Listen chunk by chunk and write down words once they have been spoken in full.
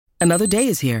Another day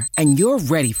is here, and you're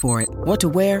ready for it. What to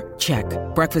wear? Check.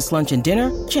 Breakfast, lunch, and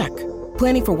dinner? Check.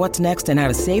 Planning for what's next and how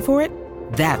to save for it?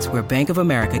 That's where Bank of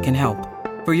America can help.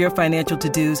 For your financial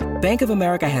to-dos, Bank of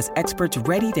America has experts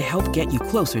ready to help get you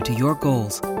closer to your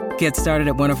goals. Get started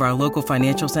at one of our local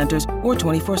financial centers or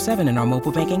 24/7 in our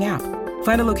mobile banking app.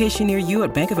 Find a location near you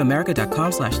at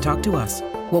bankofamerica.com/talktous.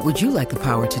 What would you like the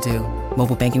power to do?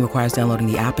 Mobile banking requires downloading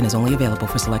the app and is only available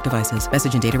for select devices.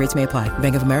 Message and data rates may apply.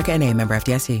 Bank of America N.A., member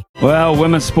FDIC. Well,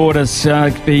 women's sport is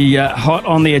be hot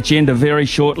on the agenda very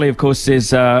shortly. Of course,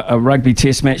 there's a rugby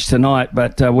test match tonight,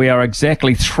 but we are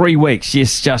exactly 3 weeks,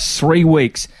 yes, just 3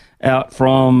 weeks out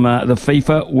from the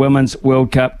FIFA Women's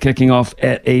World Cup kicking off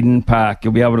at Eden Park.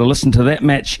 You'll be able to listen to that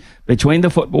match between the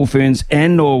Football Ferns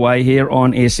and Norway here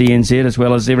on SENZ, as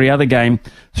well as every other game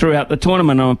throughout the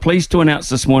tournament. I'm pleased to announce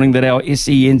this morning that our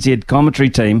SENZ commentary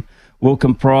team will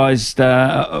comprise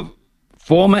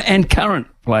former and current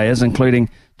players, including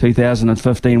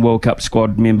 2015 World Cup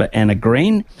squad member Anna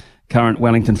Green, current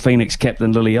Wellington Phoenix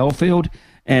captain Lily Elfield,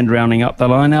 and rounding up the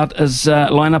lineup is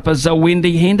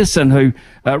Wendi Henderson, who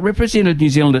represented New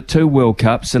Zealand at 2 World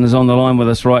Cups and is on the line with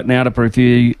us right now to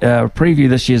preview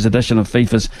this year's edition of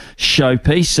FIFA's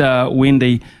Showpiece.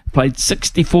 Wendi played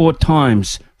 64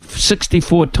 times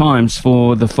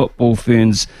for the Football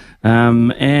Ferns.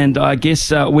 And I guess,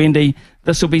 Wendi,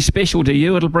 this will be special to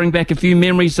you. It'll bring back a few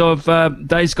memories of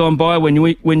days gone by when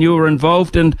you were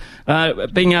involved and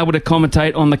being able to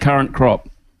commentate on the current crop.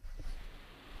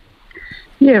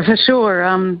 Yeah, for sure.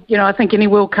 I think any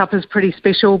World Cup is pretty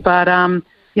special, but,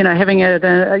 having it,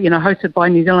 hosted by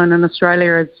New Zealand and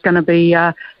Australia is going to be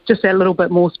just that little bit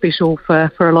more special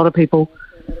for a lot of people.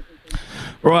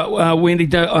 Right, Wendi,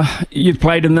 you've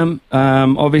played in them.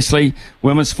 Obviously,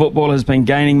 women's football has been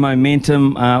gaining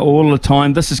momentum all the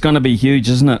time. This is going to be huge,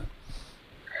 isn't it?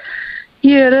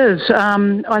 Yeah, it is.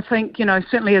 I think,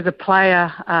 certainly as a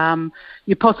player,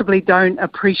 you possibly don't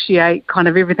appreciate kind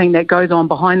of everything that goes on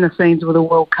behind the scenes with a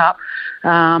World Cup.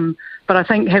 But I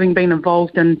think having been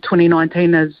involved in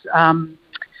 2019 as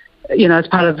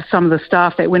part of some of the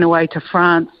staff that went away to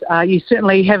France, you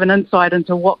certainly have an insight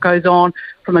into what goes on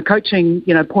from a coaching,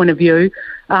 point of view,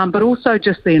 but also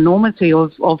just the enormity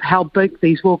of how big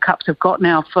these World Cups have got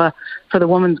now for the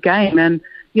women's game. And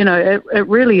it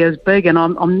really is big, and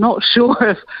I'm not sure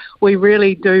if we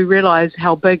really do realise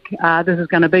how big this is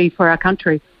going to be for our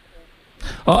country.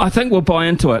 I think we'll buy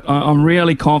into it. I'm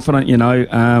really confident,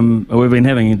 we've been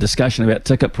having a discussion about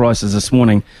ticket prices this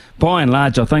morning. By and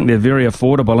large, I think they're very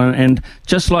affordable, and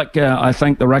just like I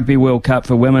think the Rugby World Cup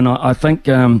for women, I think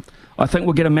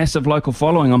we'll get a massive local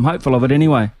following. I'm hopeful of it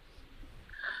anyway.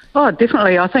 Oh,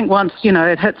 definitely. I think once,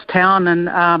 it hits town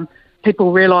and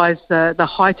people realise the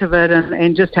height of it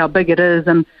and just how big it is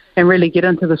and really get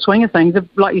into the swing of things.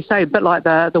 Like you say, a bit like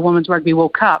the Women's Rugby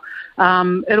World Cup.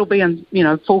 It'll be in,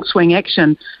 full swing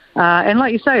action. And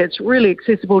like you say, it's really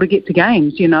accessible to get to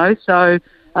games, so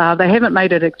they haven't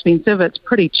made it expensive. It's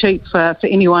pretty cheap for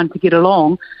anyone to get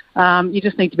along. You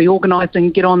just need to be organised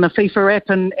and get on the FIFA app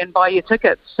and buy your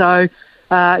tickets. So,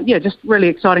 just really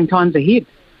exciting times ahead.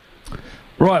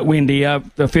 Right, Wendi,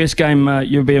 the first game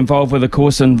you'll be involved with, of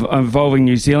course, involving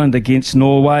New Zealand against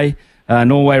Norway.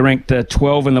 Norway ranked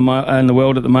 12 in the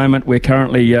world at the moment. We're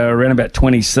currently around about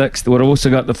 26th. We've also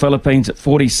got the Philippines at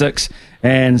 46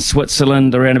 and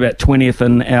Switzerland around about 20th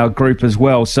in our group as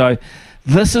well. So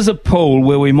this is a pool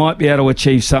where we might be able to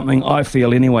achieve something, I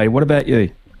feel anyway. What about you?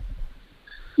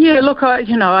 Yeah, look, I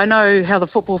know how the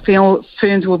Football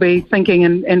Ferns will be thinking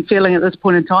and feeling at this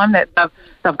point in time, that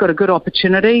they've got a good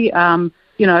opportunity.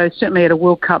 Certainly at a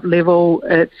World Cup level,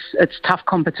 it's tough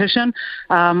competition.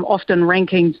 Often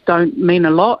rankings don't mean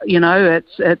a lot.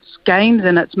 It's games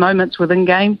and it's moments within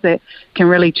games that can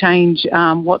really change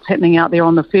what's happening out there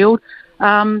on the field.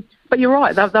 But you're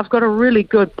right, they've got a really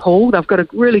good pool. They've got a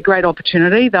really great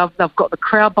opportunity. They've got the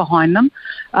crowd behind them.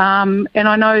 And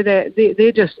I know that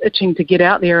they're just itching to get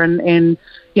out there and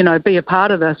be a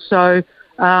part of this. So,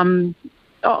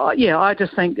 I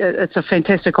just think it's a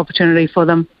fantastic opportunity for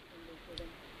them.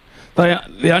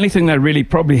 The only thing they really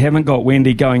probably haven't got,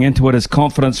 Wendi, going into it is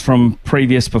confidence from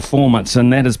previous performance,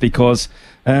 and that is because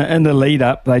in the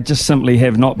lead-up, they just simply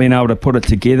have not been able to put it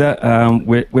together.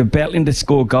 We're battling to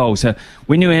score goals. So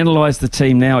when you analyse the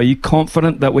team now, are you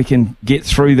confident that we can get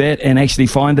through that and actually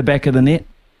find the back of the net?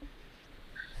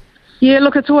 Yeah,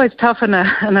 look, it's always tough in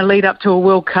a lead-up to a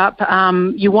World Cup.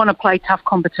 You want to play tough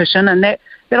competition, and that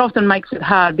often makes it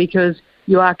hard because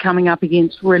you are coming up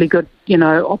against really good,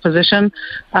 opposition,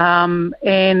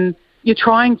 and you're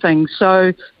trying things.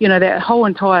 So, that whole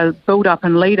entire build-up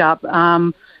and lead-up,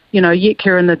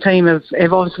 Yetka and the team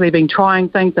have obviously been trying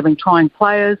things. They've been trying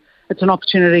players. it's an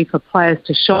opportunity for players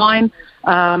to shine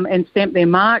and stamp their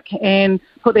mark and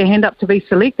put their hand up to be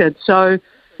selected. So,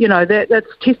 that's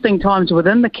testing times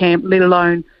within the camp, let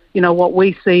alone, what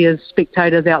we see as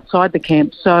spectators outside the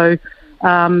camp. So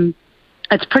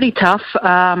it's pretty tough,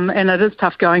 and it is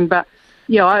tough going, but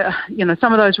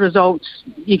some of those results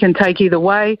you can take either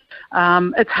way.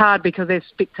 It's hard because as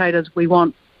spectators we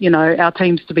want, our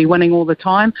teams to be winning all the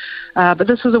time. But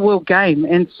this is a world game,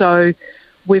 and so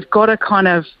we've got to kind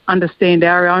of understand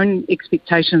our own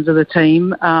expectations of the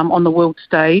team on the world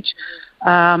stage.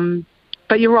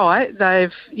 But you're right, they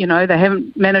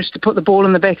haven't managed to put the ball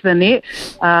in the back of the net.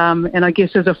 And I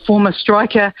guess as a former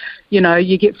striker,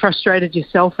 you get frustrated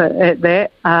yourself at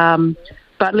that.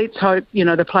 But let's hope,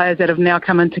 the players that have now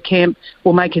come into camp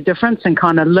will make a difference and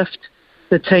kind of lift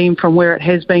the team from where it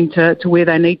has been to where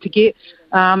they need to get.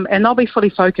 And they'll be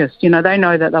fully focused. They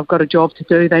know that they've got a job to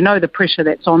do. They know the pressure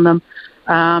that's on them.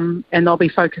 And they'll be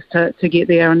focused to get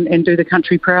there and do the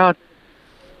country proud.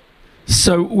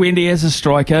 So, Wendi, as a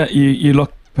striker, you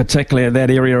look particularly at that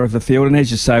area of the field, and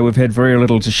as you say, we've had very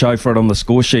little to show for it on the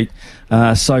score sheet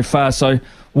so far. So,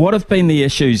 what have been the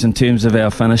issues in terms of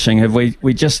our finishing? Have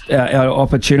we just our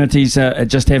opportunities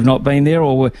just have not been there,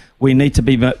 or we need to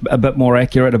be a bit more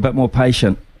accurate, a bit more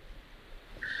patient?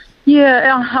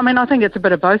 Yeah, I think it's a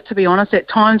bit of both, to be honest. At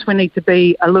times, we need to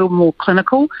be a little more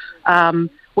clinical.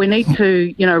 We need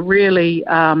to, really,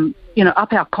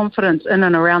 up our confidence in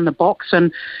and around the box.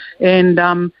 And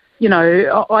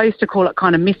I used to call it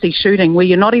kind of messy shooting, where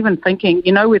you're not even thinking,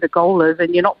 where the goal is,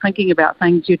 and you're not thinking about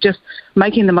things. You're just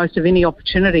making the most of any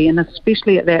opportunity, and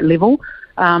especially at that level.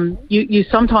 You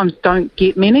sometimes don't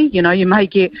get many. You may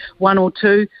get one or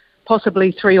two,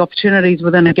 possibly three opportunities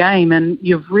within a game, and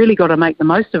you've really got to make the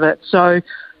most of it. So,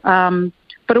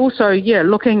 but also,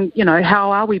 looking,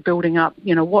 how are we building up?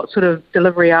 What sort of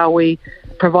delivery are we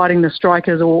providing the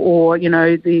strikers or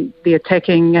the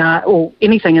attacking or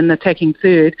anything in the attacking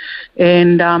third,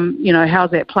 and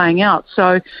how's that playing out?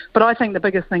 So, but I think the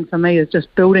biggest thing for me is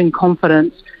just building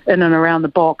confidence in and around the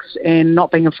box and not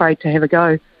being afraid to have a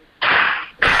go.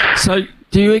 So,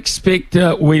 do you expect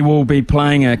we will be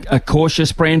playing a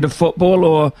cautious brand of football,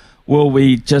 or will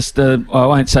we just, I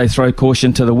won't say throw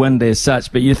caution to the wind as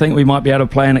such, but you think we might be able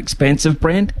to play an expansive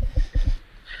brand?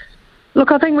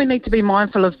 Look, I think we need to be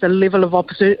mindful of the level of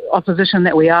opposition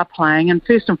that we are playing, and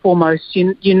first and foremost,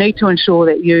 you need to ensure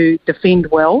that you defend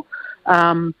well,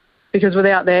 because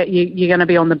without that, you're going to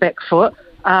be on the back foot.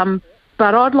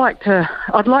 But I'd like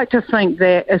to think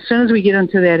that as soon as we get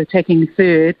into that attacking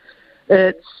third,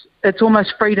 it's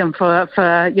almost freedom for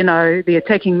the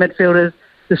attacking midfielders,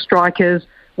 the strikers,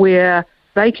 where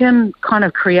they can kind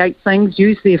of create things,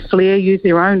 use their flair, use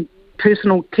their own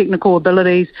personal technical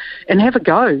abilities, and have a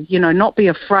go. Not be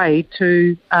afraid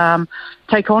to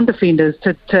take on defenders,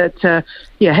 to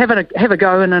have a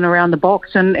go in and around the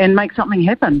box and make something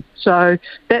happen. So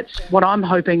that's what I'm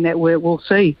hoping that we'll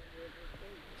see.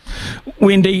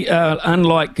 Wendi,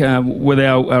 unlike with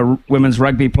our women's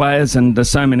rugby players and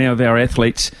so many of our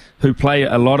athletes who play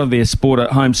a lot of their sport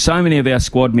at home, so many of our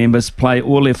squad members play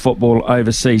all their football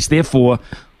overseas. Therefore,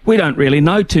 we don't really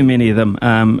know too many of them.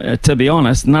 To be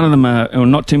honest, none of them are, or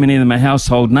not too many of them are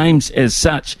household names as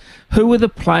such. Who are the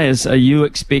players are you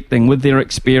expecting with their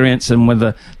experience and with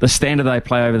the standard they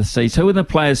play overseas? Who are the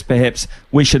players perhaps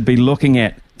we should be looking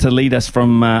at to lead us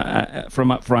from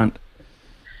up front?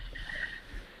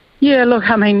 Yeah, look,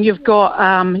 you've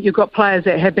got players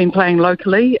that have been playing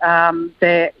locally,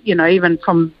 that even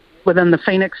from within the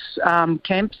Phoenix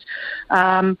camps.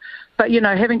 But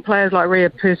having players like Rhea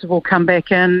Percival come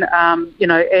back in,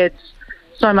 adds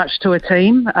so much to a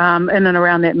team in and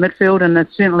around that midfield, and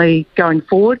it's certainly going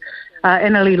forward.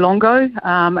 Annalie Longo,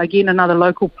 again another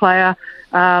local player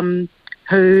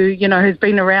who has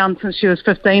been around since she was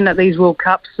 15 at these World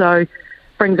Cups, so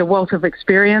brings a wealth of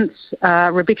experience.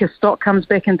 Rebecca Stott comes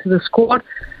back into the squad.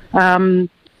 And,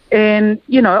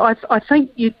 I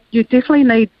think you definitely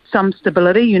need some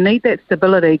stability. You need that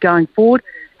stability going forward.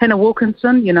 Hannah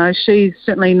Wilkinson, she's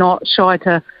certainly not shy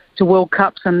to World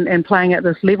Cups and playing at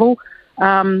this level.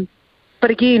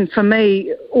 But again, for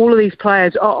me, all of these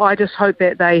players, I just hope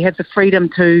that they have the freedom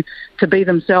to be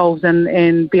themselves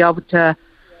and be able to,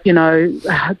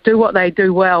 do what they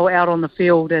do well out on the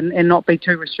field and not be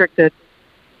too restricted.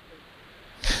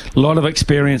 A lot of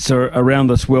experience around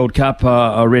this World Cup.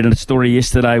 I read a story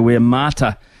yesterday where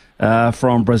Marta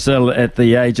from Brazil at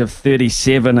the age of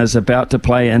 37 is about to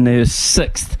play in her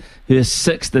sixth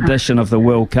edition of the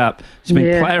World Cup. She's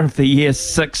been Player of the Year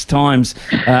 6 times,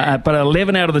 but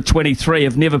 11 out of the 23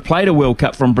 have never played a World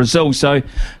Cup from Brazil, so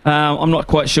I'm not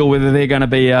quite sure whether they're going to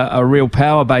be a real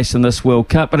power base in this World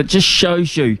Cup, but it just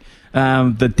shows you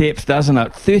the depth, doesn't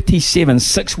it? 37,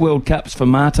 6 World Cups for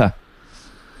Marta.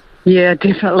 Yeah,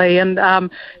 definitely. And,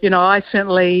 I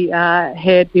certainly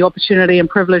had the opportunity and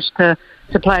privilege to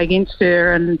play against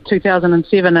her in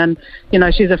 2007. And,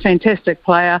 she's a fantastic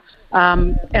player.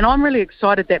 And I'm really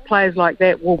excited that players like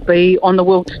that will be on the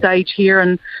world stage here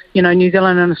in, New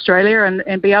Zealand and Australia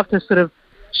and be able to sort of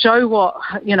show what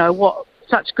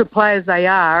such good players they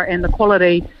are and the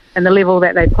quality and the level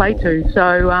that they play to.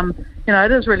 So,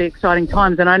 it is really exciting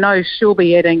times. And I know she'll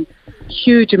be adding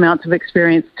huge amounts of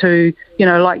experience to,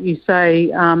 like you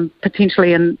say,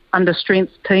 potentially an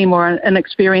under-strength team or an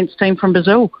inexperienced team from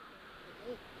Brazil.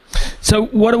 So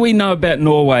what do we know about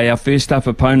Norway, our first-up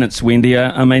opponents, Wendi?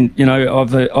 I mean,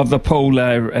 of the pool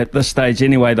at this stage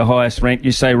anyway, the highest rank,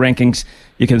 you say rankings,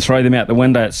 you can throw them out the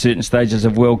window at certain stages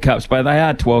of World Cups, but they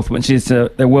are 12th, which is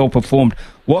they're well performed.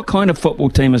 What kind of football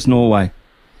team is Norway?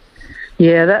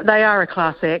 Yeah, they are a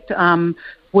class act. I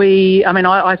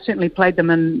certainly played them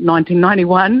in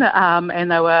 1991,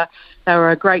 and they were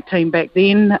a great team back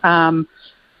then.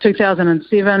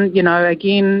 2007,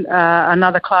 again,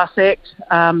 another class act.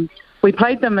 We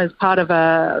played them as part of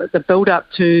the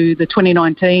build-up to the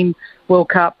 2019 World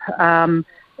Cup,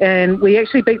 and we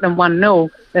actually beat them 1-0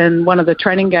 in one of the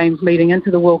training games leading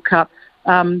into the World Cup.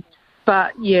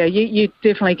 But, yeah, you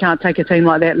definitely can't take a team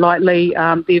like that lightly.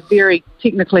 They're very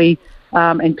technically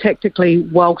and tactically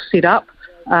well set up.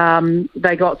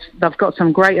 They've got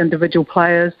some great individual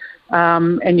players,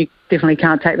 and you definitely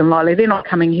can't take them lightly. They're not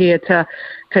coming here to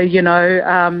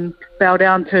bow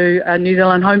down to a New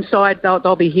Zealand home side.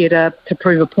 They'll be here to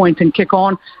prove a point and kick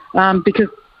on, because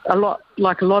a lot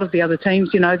of the other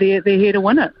teams, they're here to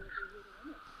win it.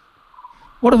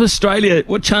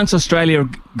 What chance Australia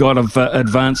got of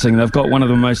advancing? They've got one of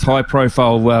the most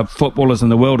high-profile footballers in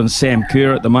the world in Sam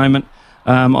Kerr at the moment.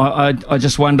 I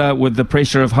just wonder, with the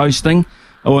pressure of hosting,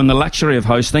 or in the luxury of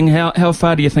hosting, how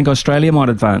far do you think Australia might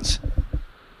advance?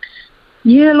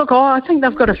 Yeah, look, I think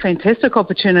they've got a fantastic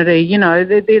opportunity.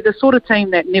 They're the sort of team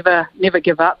that never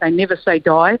give up. They never say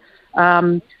die.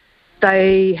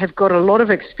 They have got a lot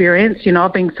of experience.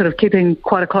 I've been sort of keeping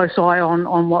quite a close eye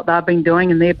on what they've been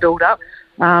doing in their build-up.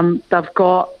 They've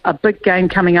got a big game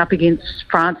coming up against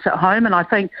France at home, and I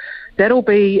think that'll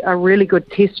be a really good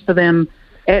test for them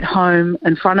at home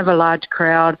in front of a large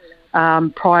crowd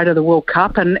prior to the World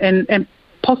Cup, and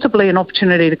possibly an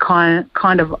opportunity to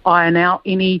kind of iron out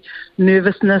any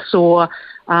nervousness or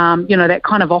that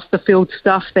kind of off-the-field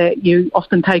stuff that you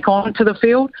often take on to the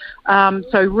field.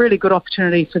 So really good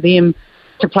opportunity for them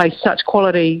to play such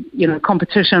quality,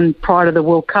 competition prior to the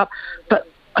World Cup. But,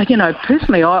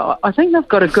 personally, I think they've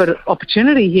got a good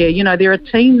opportunity here. They're a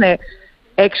team that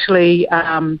actually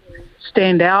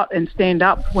stand out and stand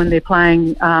up when they're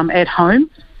playing at home.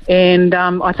 And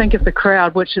I think if the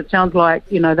crowd, which it sounds like,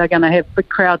 they're going to have big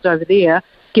crowds over there,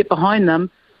 get behind them,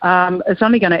 it's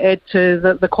only going to add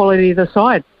to the quality of the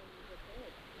side.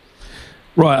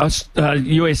 Right.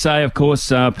 USA, of course,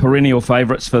 perennial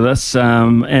favourites for this.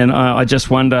 And I just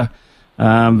wonder,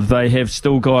 they have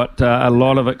still got a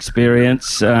lot of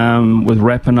experience with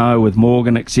Rapinoe, with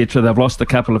Morgan, etc. They've lost a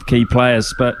couple of key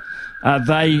players. But are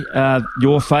they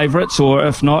your favourites? Or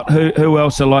if not, who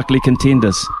else are likely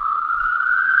contenders?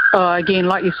 Again,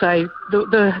 like you say,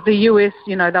 the US,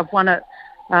 they've won it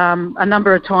a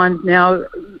number of times now.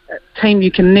 A team you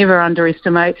can never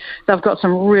underestimate. They've got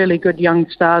some really good young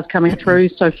stars coming through.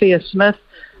 Sophia Smith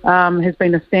has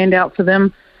been a standout for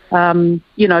them. So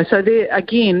they're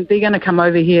going to come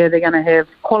over here. They're going to have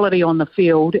quality on the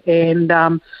field, and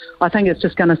I think it's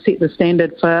just going to set the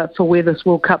standard for where this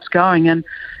World Cup's going. And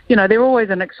they're always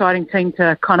an exciting team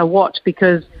to kind of watch,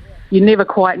 because you never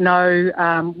quite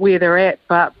know where they're at,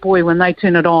 but boy, when they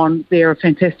turn it on, they're a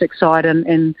fantastic side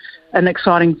and an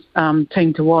exciting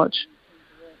team to watch.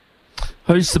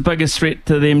 Who's the biggest threat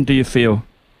to them, do you feel?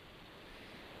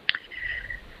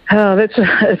 Oh,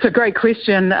 it's a great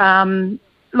question.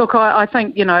 Look, I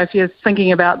think, if you're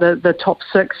thinking about the top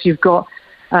six, you've got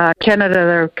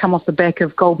Canada. They've come off the back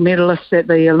of gold medalists at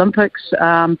the Olympics.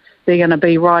 They're going to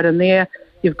be right in there.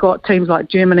 You've got teams like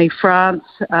Germany, France,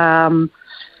 that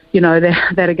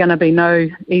are going to be no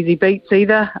easy beats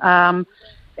either. I'm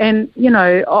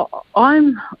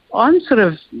sort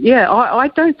of,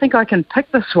 I don't think I can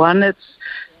pick this one. It's,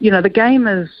 the game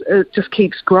it just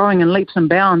keeps growing in leaps and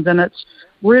bounds, and it's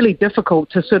really difficult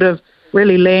to sort of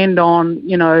really land on,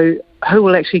 who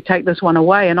will actually take this one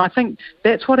away. And I think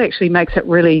that's what actually makes it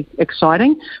really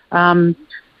exciting.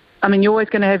 You're always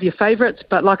going to have your favourites,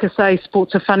 but like I say,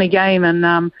 sport's a funny game,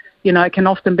 and it can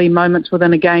often be moments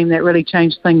within a game that really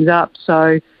change things up.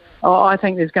 So I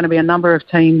think there's going to be a number of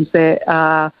teams that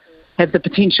have the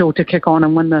potential to kick on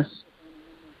and win this.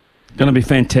 Going to be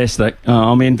fantastic.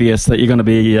 I'm envious that you're going to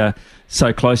be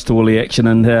so close to all the action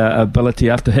and ability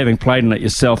after having played in it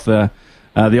yourself. The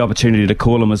opportunity to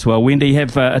call them as well. Wendi,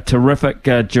 have a terrific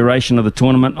duration of the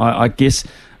tournament, I guess,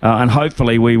 and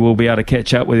hopefully we will be able to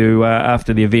catch up with you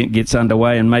after the event gets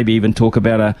underway and maybe even talk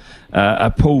about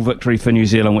a pool victory for New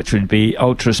Zealand, which would be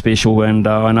ultra special. And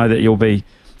I know that you'll be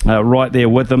right there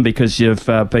with them because you've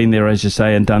been there, as you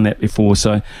say, and done that before.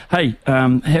 So, hey,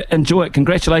 enjoy it.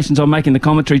 Congratulations on making the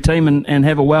commentary team and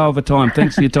have a wow of a time.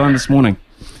 Thanks for your time this morning.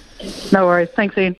 No worries. Thanks, Ian.